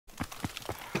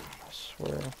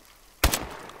swear.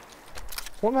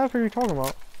 What map are you talking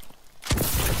about?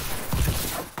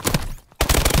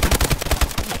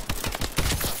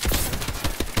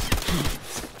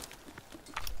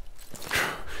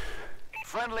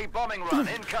 Friendly bombing run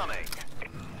incoming.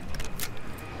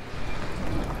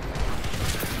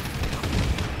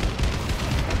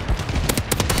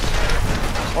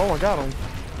 Oh, I got him.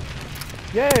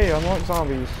 Yay, unlock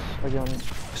zombies again.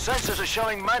 Sensors are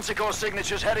showing Manticore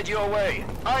signatures headed your way.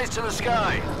 Eyes to the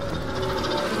sky.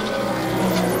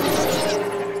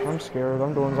 I'm scared.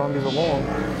 I'm doing zombies alone.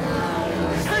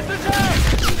 Hit the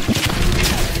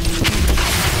deck!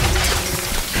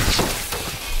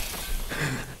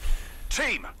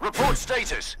 Team, report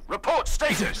status. Report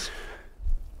status.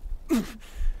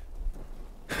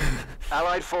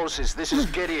 Allied forces, this is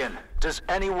Gideon. Does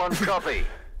anyone copy?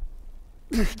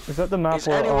 Is that the map Is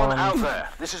where, anyone out there?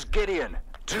 This is Gideon.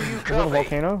 Do you is that a copy?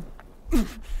 volcano?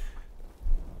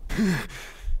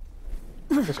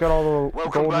 It's got all the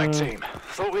Welcome golden back, team.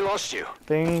 Thought we lost you.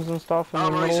 things and stuff in the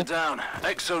Armories are middle. down.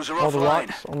 Exos are All the offline.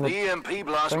 rocks on The the EMP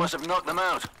blast thing. must have knocked them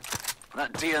out.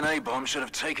 That DNA bomb should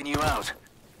have taken you out.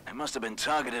 It must have been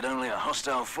targeted only at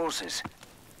hostile forces.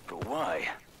 But why?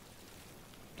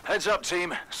 Heads up,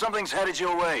 team. Something's headed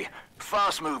your way.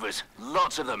 Fast movers.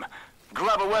 Lots of them.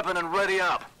 Grab a weapon and ready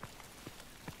up.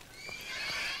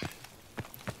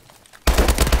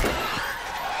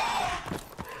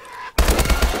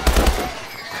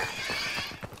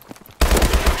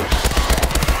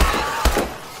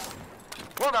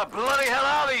 What the bloody hell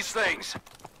are these things?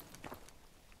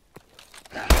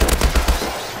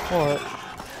 What?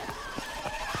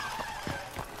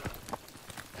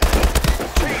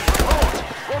 Chief, report!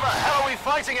 What the hell are we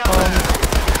fighting out there?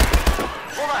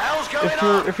 What the hell's going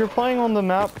on? If you're playing on the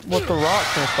map with the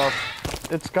rocks and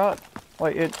stuff, it's got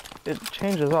like it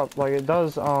changes up. Like it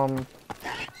does like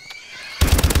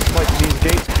these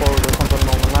gates close or something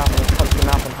on the map and it cuts the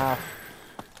map in half.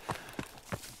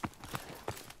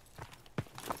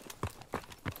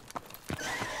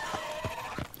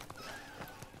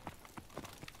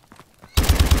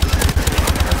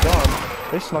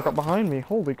 They snuck up behind me.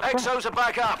 Holy crap! Exos are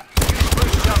back up. Use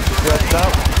boost jump to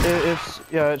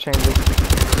Yeah, it changes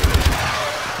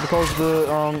because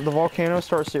the volcano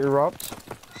starts to erupt,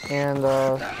 and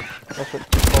that's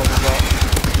what causes that.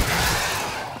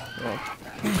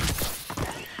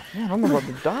 Yeah. Man, I'm about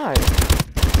to die.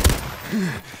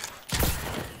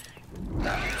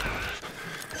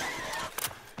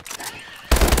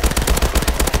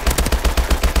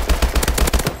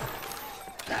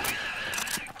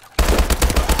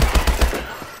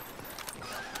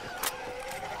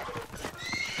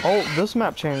 Oh, this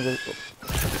map changes.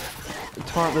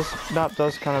 This map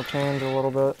does kind of change a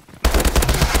little bit.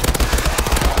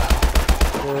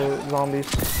 The zombies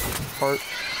part.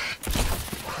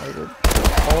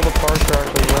 All the parts are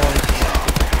actually ruined.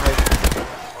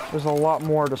 Like, there's a lot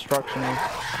more destruction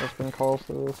that's been caused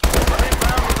to this.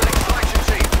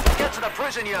 Get to the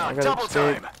prison yard. Double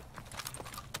escape. time.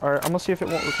 Alright, I'm gonna see if it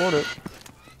won't record it.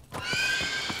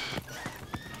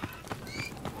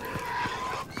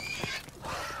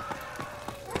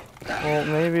 Well,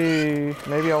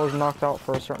 maybe I was knocked out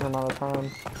for a certain amount of time.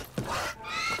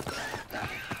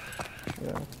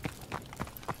 Yeah.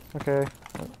 Okay.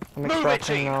 I'm Move it,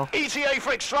 extracting team. now. ETA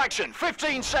for extraction.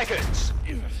 15 seconds.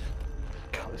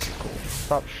 God, this is cool.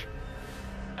 Stop.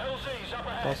 LZ's up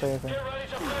ahead. Don't say anything. Get ready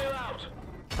to clear out.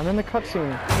 I'm in the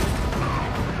cutscene.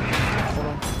 Hold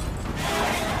on.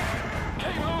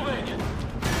 Keep moving.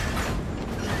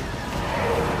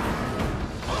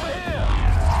 Over here.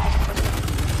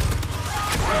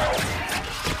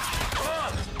 Come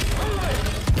on. Move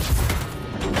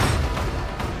it.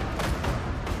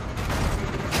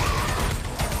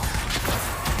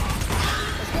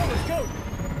 Let's go!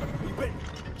 Are you bitten?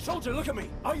 Soldier, look at me!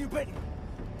 Are you bitten?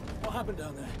 What happened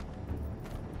down there?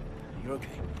 You're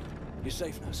okay. You're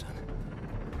safe now, son.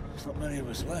 There's not many of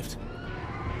us left.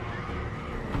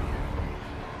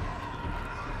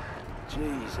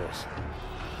 Jesus.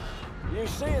 You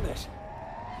seeing this?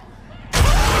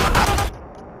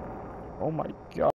 Oh my god.